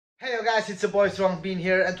Hey yo guys, it's your boy Strong Bean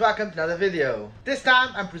here and welcome to another video. This time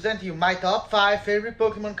I'm presenting you my top 5 favorite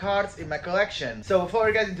Pokemon cards in my collection. So before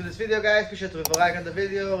we get into this video guys, be sure to leave a like on the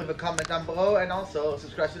video, leave a comment down below and also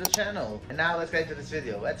subscribe to the channel. And now let's get into this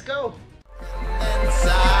video, let's go!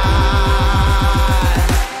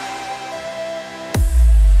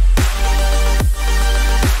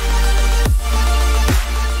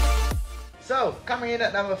 So, coming in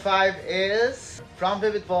at number 5 is, from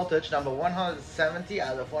Vivid Voltage, number 170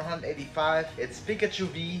 out of 185, it's Pikachu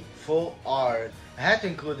V Full Art. I had to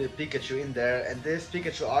include a Pikachu in there, and this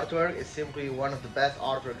Pikachu artwork is simply one of the best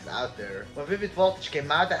artworks out there. When Vivid Voltage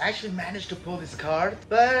came out, I actually managed to pull this card,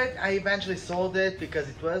 but I eventually sold it because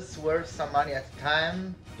it was worth some money at the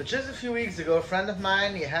time. But just a few weeks ago, a friend of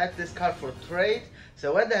mine, he had this card for a trade,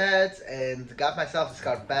 so I went ahead and got myself this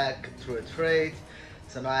card back through a trade.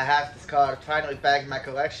 So now I have this card finally back in my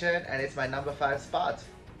collection and it's my number 5 spot.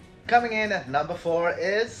 Coming in at number 4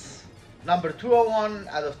 is number 201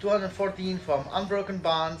 out of 214 from Unbroken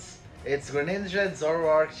Bonds. It's Greninja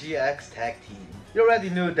Zoroark GX Tag Team. You already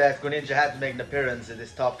knew that Greninja had to make an appearance in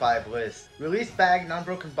this top 5 list. Released back in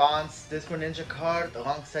Unbroken Bonds, this Greninja card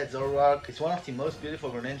alongside Zoroark is one of the most beautiful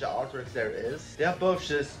Greninja artworks there is. They are both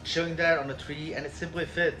just chilling there on a tree and it simply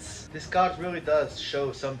fits. This card really does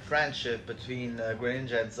show some friendship between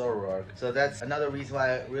Greninja and Zoroark. So that's another reason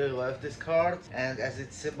why I really love this card, and as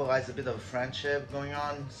it symbolizes a bit of a friendship going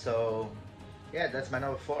on. So yeah, that's my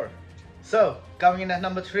number 4. So coming in at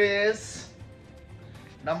number 3 is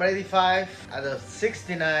number 85 out of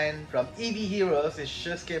 69 from EV Heroes. It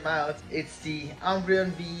just came out. It's the Umbreon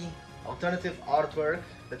V alternative artwork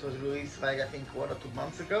that was released like I think 1 or 2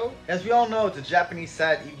 months ago. As we all know, the Japanese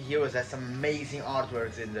side EV Heroes has some amazing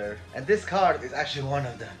artworks in there, and this card is actually one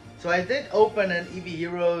of them. So I did open an EV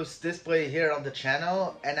Heroes display here on the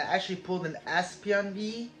channel, and I actually pulled an Espeon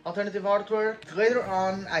V alternative artwork. Later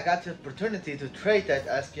on I got the opportunity to trade that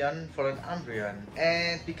Espeon for an Umbreon,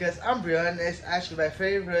 and because Umbreon is actually my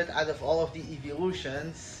favorite out of all of the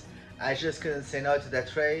evolutions, I just couldn't say no to that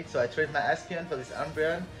trade, so I traded my Espeon for this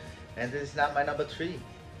Umbreon, and this is now my number 3.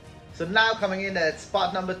 So now coming in at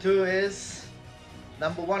spot number 2 is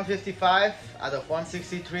number 155 out of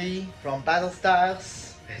 163 from Battle Styles.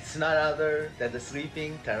 It's none other than the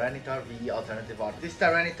sleeping Tyranitar V alternative art. This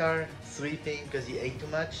Tyranitar sleeping because he ate too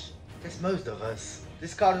much. That's most of us.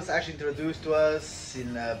 This card was actually introduced to us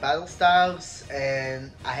in Battle Styles,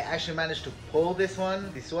 and I actually managed to pull this one.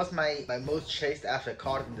 This was my most chased after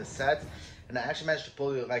card in the set, and I actually managed to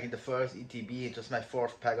pull it like in the first ETB. It was my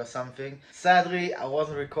 4th pack or something. Sadly, I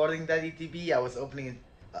wasn't recording that ETB. I was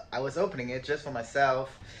opening it just for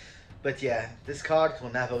myself. But yeah, this card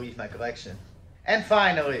will never leave my collection. And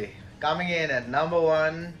finally, coming in at number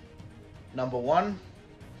 1, number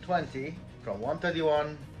 120 from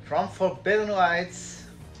 131 from Forbidden Lights.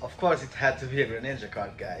 Of course it had to be a Greninja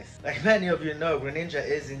card, guys. Like many of you know, Greninja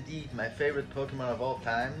is indeed my favorite Pokemon of all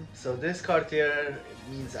time. So this card here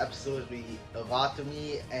means absolutely a lot to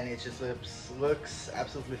me, and it just looks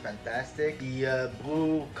absolutely fantastic. The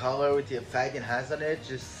blue color with the effect it has on it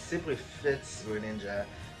just simply fits Greninja.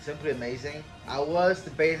 Simply amazing. I was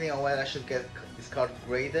debating on whether I should get this card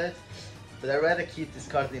graded, but I'd rather keep this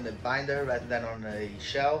card in a binder rather than on a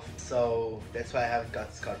shelf, so that's why I haven't got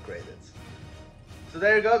this card graded. So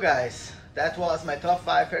there you go guys, that was my top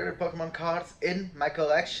 5 favorite Pokemon cards in my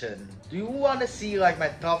collection. Do you want to see like my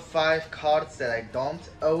top 5 cards that I don't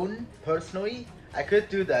own personally? I could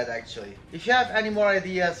do that actually. If you have any more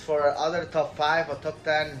ideas for other top 5 or top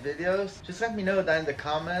 10 videos, just let me know down in the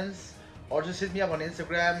comments, or just hit me up on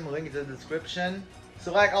Instagram, link in the description.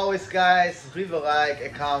 So like always guys, leave a like, a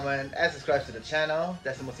comment, and subscribe to the channel.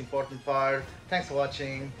 That's the most important part. Thanks for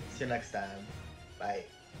watching. See you next time. Bye.